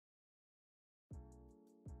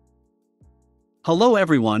Hello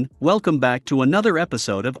everyone, welcome back to another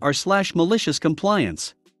episode of r/malicious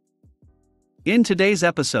compliance. In today's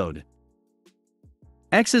episode,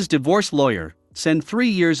 ex's divorce lawyer, send 3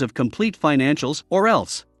 years of complete financials or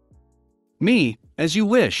else. Me, as you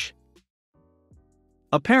wish.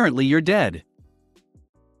 Apparently you're dead.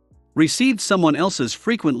 Received someone else's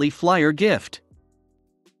frequently flyer gift.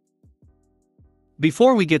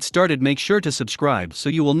 Before we get started, make sure to subscribe so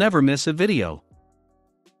you will never miss a video.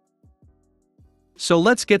 So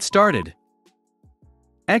let's get started.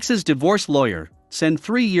 Ex's divorce lawyer, send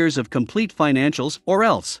 3 years of complete financials or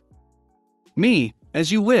else. Me,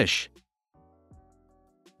 as you wish.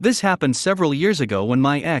 This happened several years ago when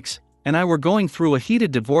my ex and I were going through a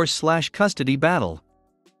heated divorce/custody battle.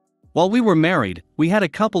 While we were married, we had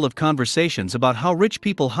a couple of conversations about how rich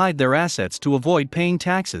people hide their assets to avoid paying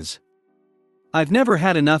taxes. I've never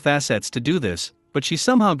had enough assets to do this, but she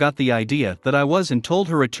somehow got the idea that I was and told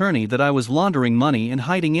her attorney that I was laundering money and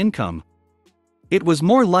hiding income. It was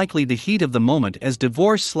more likely the heat of the moment, as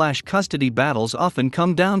divorce/custody battles often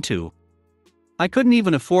come down to. I couldn't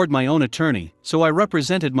even afford my own attorney, so I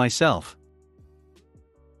represented myself.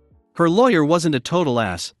 Her lawyer wasn't a total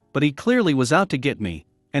ass, but he clearly was out to get me,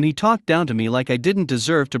 and he talked down to me like I didn't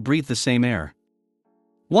deserve to breathe the same air.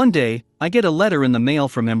 One day, I get a letter in the mail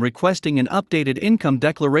from him requesting an updated income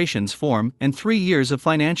declarations form and 3 years of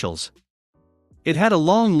financials. It had a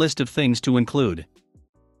long list of things to include.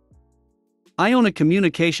 I own a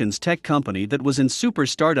communications tech company that was in super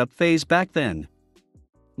startup phase back then.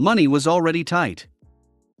 Money was already tight.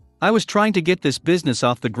 I was trying to get this business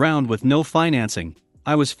off the ground with no financing.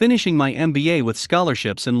 I was finishing my MBA with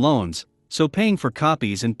scholarships and loans, so paying for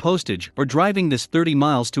copies and postage or driving this 30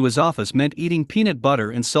 miles to his office meant eating peanut butter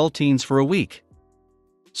and saltines for a week.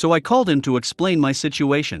 So I called him to explain my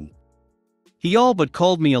situation. He all but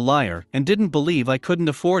called me a liar and didn't believe I couldn't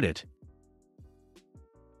afford it.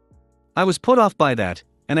 I was put off by that,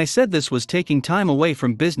 and I said this was taking time away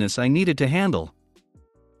from business I needed to handle.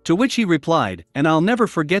 To which he replied, and I'll never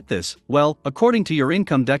forget this, "Well, according to your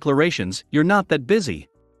income declarations, you're not that busy.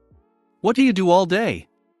 What do you do all day?"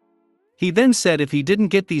 He then said if he didn't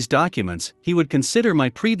get these documents, he would consider my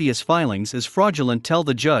previous filings as fraudulent, tell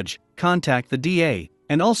the judge, contact the DA,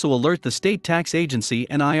 and also alert the state tax agency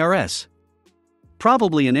and IRS.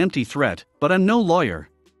 Probably an empty threat, but I'm no lawyer.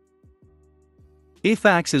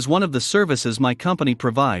 eFax is one of the services my company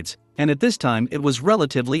provides, and at this time it was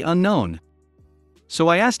relatively unknown. So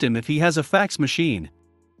I asked him if he has a fax machine.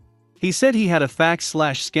 He said he had a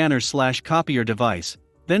fax/scanner/copier device,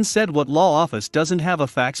 then said what law office doesn't have a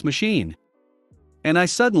fax machine? And I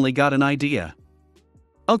suddenly got an idea.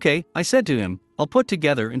 Okay, I said to him, I'll put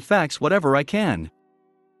together and fax whatever I can.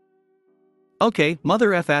 Okay,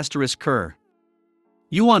 mother f***cur.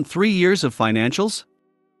 You want 3 years of financials?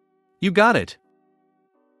 You got it.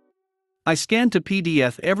 I scanned to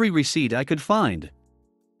PDF every receipt I could find.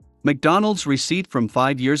 McDonald's receipt from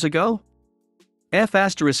 5 years ago?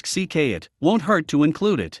 f***ck it, won't hurt to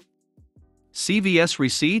include it. CVS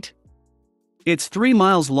receipt? It's 3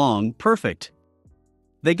 miles long, perfect.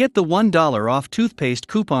 They get the $1 off toothpaste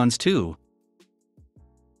coupons too.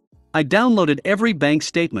 I downloaded every bank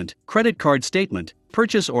statement, credit card statement,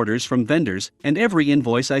 purchase orders from vendors, and every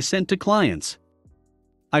invoice I sent to clients.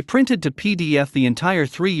 I printed to PDF the entire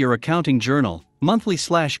 3-year accounting journal,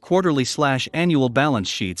 monthly/quarterly/annual balance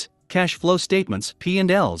sheets, cash flow statements,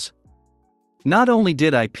 P&Ls. Not only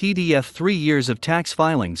did I PDF 3 years of tax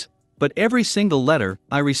filings, but every single letter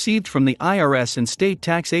I received from the IRS and state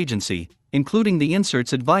tax agency, including the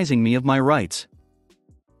inserts advising me of my rights.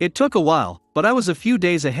 It took a while, but I was a few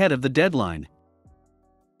days ahead of the deadline.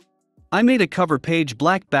 I made a cover page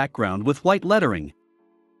black background with white lettering.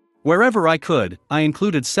 Wherever I could, I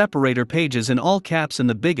included separator pages in all caps in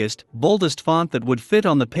the biggest, boldest font that would fit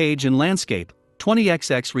on the page in landscape,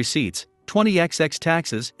 20xx receipts, 20xx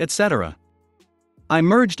taxes, etc. I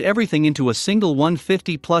merged everything into a single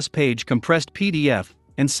 150-plus page compressed PDF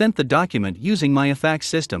and sent the document using my eFax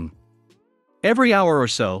system. Every hour or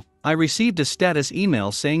so, I received a status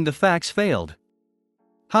email saying the fax failed.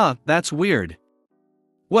 Huh, that's weird.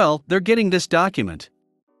 Well, they're getting this document.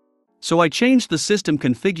 So I changed the system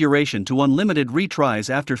configuration to unlimited retries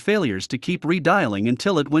after failures to keep redialing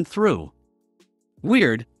until it went through.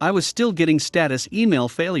 Weird, I was still getting status email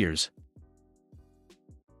failures.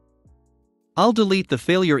 I'll delete the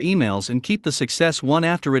failure emails and keep the success one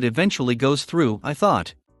after it eventually goes through, I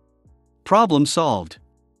thought. Problem solved.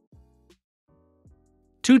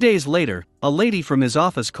 2 days later, a lady from his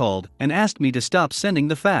office called and asked me to stop sending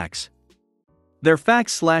the fax. Their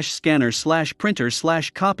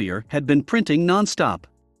fax/scanner/printer/copier had been printing nonstop.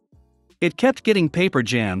 It kept getting paper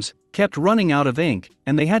jams, kept running out of ink,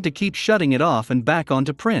 and they had to keep shutting it off and back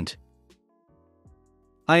onto print.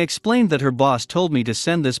 I explained that her boss told me to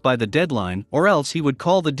send this by the deadline or else he would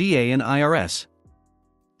call the DA and IRS.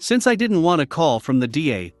 Since I didn't want a call from the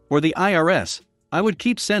DA or the IRS, I would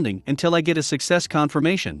keep sending until I get a success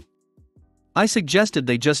confirmation. I suggested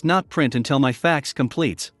they just not print until my fax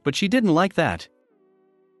completes, but she didn't like that.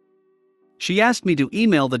 She asked me to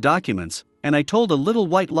email the documents, and I told a little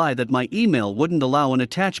white lie that my email wouldn't allow an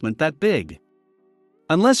attachment that big.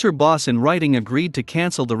 Unless her boss in writing agreed to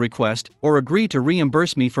cancel the request or agree to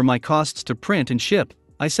reimburse me for my costs to print and ship,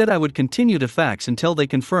 I said I would continue to fax until they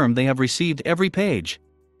confirm they have received every page.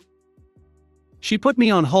 She put me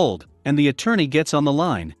on hold, and the attorney gets on the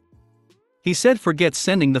line. He said forget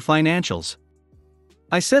sending the financials.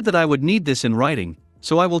 I said that I would need this in writing,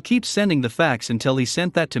 so I will keep sending the fax until he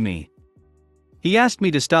sent that to me. He asked me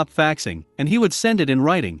to stop faxing, and he would send it in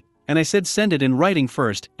writing, and I said send it in writing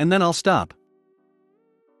first, and then I'll stop.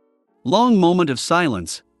 Long moment of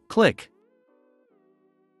silence, click.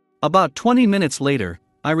 About 20 minutes later,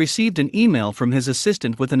 I received an email from his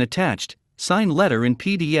assistant with an attached, signed letter in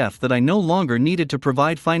PDF that I no longer needed to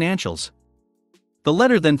provide financials. The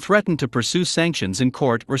letter then threatened to pursue sanctions in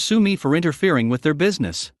court or sue me for interfering with their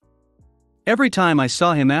business. Every time I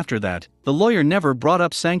saw him after that, the lawyer never brought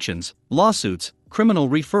up sanctions, lawsuits, criminal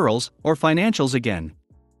referrals, or financials again.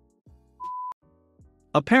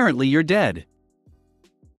 Apparently you're dead.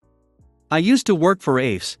 I used to work for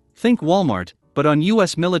AFES, think Walmart, but on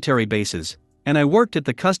US military bases, and I worked at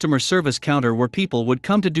the customer service counter where people would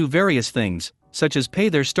come to do various things, such as pay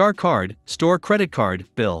their Star card, store credit card,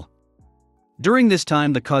 bill. During this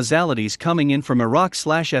time the causalities coming in from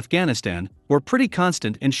Iraq/Afghanistan were pretty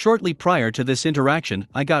constant, and shortly prior to this interaction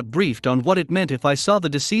I got briefed on what it meant if I saw the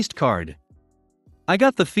deceased card. I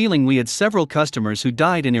got the feeling we had several customers who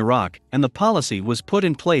died in Iraq, and the policy was put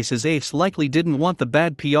in place as AFES likely didn't want the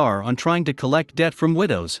bad PR on trying to collect debt from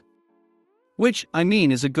widows. Which, I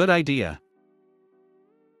mean, is a good idea.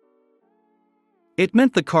 It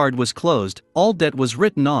meant the card was closed, all debt was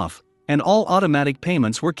written off, and all automatic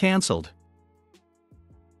payments were cancelled.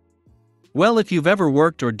 Well, if you've ever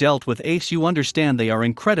worked or dealt with AFES, you understand they are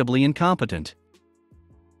incredibly incompetent.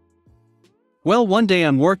 Well, one day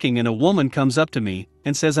I'm working and a woman comes up to me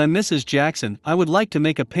and says, "I'm Mrs. Jackson, I would like to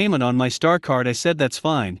make a payment on my Star card." I said, "That's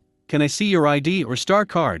fine, can I see your ID or Star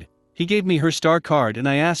card?" He gave me her Star card and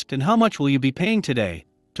I asked, "And how much will you be paying today?"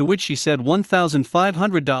 To which she said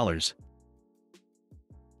 $1,500.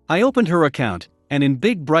 I opened her account, and in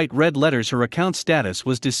big bright red letters her account status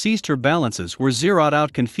was deceased. Her balances were zeroed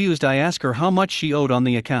out. Confused, I asked her how much she owed on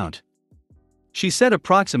the account. She said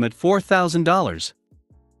approximate $4,000.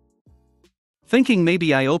 Thinking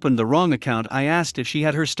maybe I opened the wrong account, I asked if she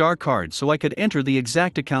had her Star card so I could enter the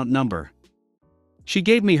exact account number. She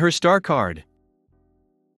gave me her Star card.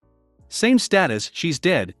 Same status, she's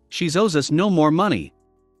dead, she owes us no more money.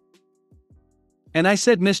 And I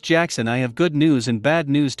said, "Miss Jackson, I have good news and bad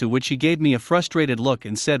news," to which she gave me a frustrated look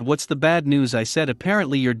and said, "What's the bad news?" I said,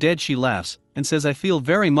 "Apparently you're dead." She laughs and says, "I feel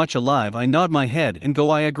very much alive." I nod my head and go,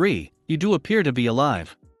 "I agree, you do appear to be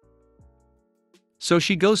alive." So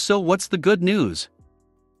she goes, "So what's the good news?"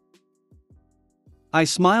 I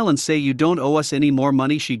smile and say, "You don't owe us any more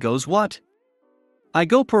money." She goes, "What?" I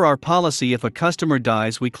go, "Per our policy, if a customer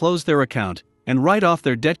dies we close their account and write off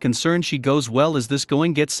their debt." Concerned, she goes, "Well, is this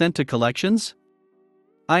going get sent to collections?"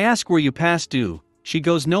 I ask, "Were you past due?" She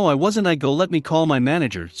goes, "No, I wasn't." I go, "Let me call my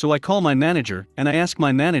manager." So I call my manager and I ask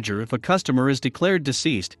my manager, if a customer is declared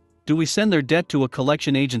deceased, do we send their debt to a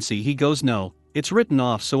collection agency? He goes, "No, it's written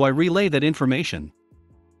off." So I relay that information.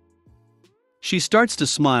 She starts to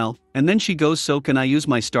smile, and then she goes, "So can I use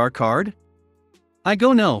my Star card?" I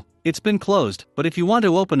go, "No, it's been closed, but if you want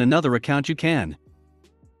to open another account you can."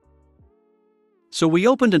 So we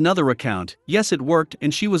opened another account. Yes, it worked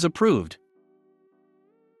and she was approved.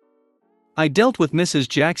 I dealt with Mrs.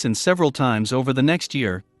 Jackson several times over the next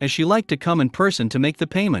year, as she liked to come in person to make the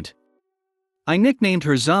payment. I nicknamed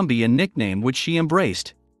her Zombie, a nickname which she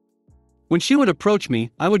embraced. When she would approach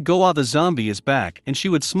me, I would go, "Ah, the zombie is back," and she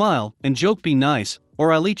would smile and joke, "Be nice,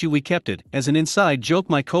 or I'll eat you." We kept it as an inside joke.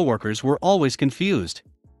 My coworkers were always confused.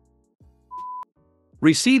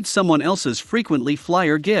 Received someone else's frequently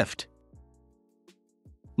flyer gift.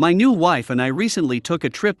 My new wife and I recently took a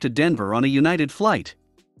trip to Denver on a United flight.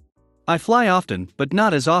 I fly often, but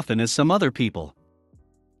not as often as some other people.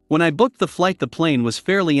 When I booked the flight, the plane was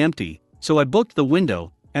fairly empty, so I booked the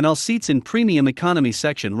window and all seats in premium economy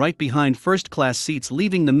section right behind first class seats,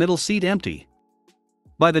 leaving the middle seat empty.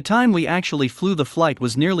 By the time we actually flew, the flight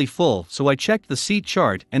was nearly full, so I checked the seat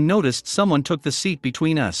chart and noticed someone took the seat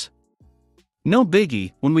between us. No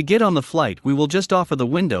biggie, when we get on the flight we will just offer the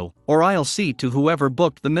window or aisle seat to whoever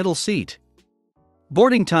booked the middle seat.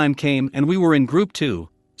 Boarding time came and we were in group 2,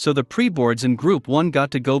 so the pre-boards in group 1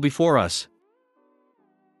 got to go before us.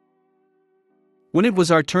 When it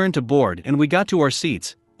was our turn to board and we got to our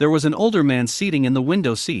seats, there was an older man seating in the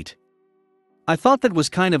window seat. I thought that was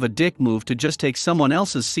kind of a dick move to just take someone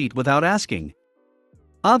else's seat without asking.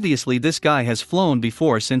 Obviously this guy has flown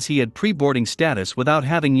before since he had pre-boarding status without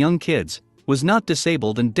having young kids, was not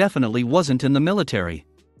disabled and definitely wasn't in the military.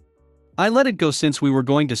 I let it go since we were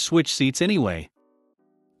going to switch seats anyway.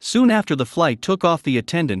 Soon after the flight took off, the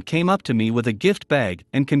attendant came up to me with a gift bag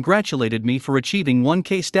and congratulated me for achieving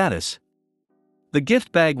 1K status. The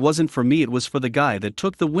gift bag wasn't for me, it was for the guy that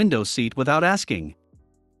took the window seat without asking.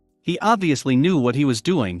 He obviously knew what he was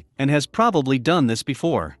doing and has probably done this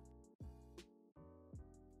before.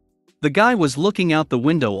 The guy was looking out the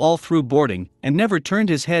window all through boarding and never turned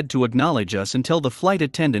his head to acknowledge us until the flight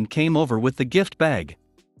attendant came over with the gift bag.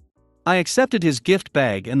 I accepted his gift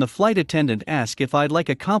bag and the flight attendant asked if I'd like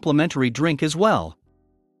a complimentary drink as well.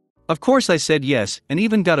 Of course I said yes, and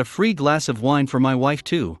even got a free glass of wine for my wife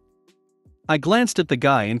too. I glanced at the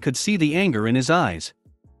guy and could see the anger in his eyes.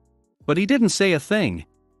 But he didn't say a thing.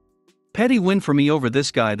 Petty win for me over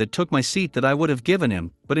this guy that took my seat that I would have given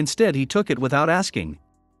him, but instead he took it without asking.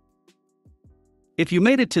 If you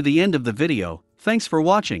made it to the end of the video, thanks for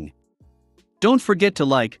watching. Don't forget to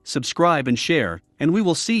like, subscribe and share, and we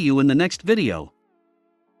will see you in the next video.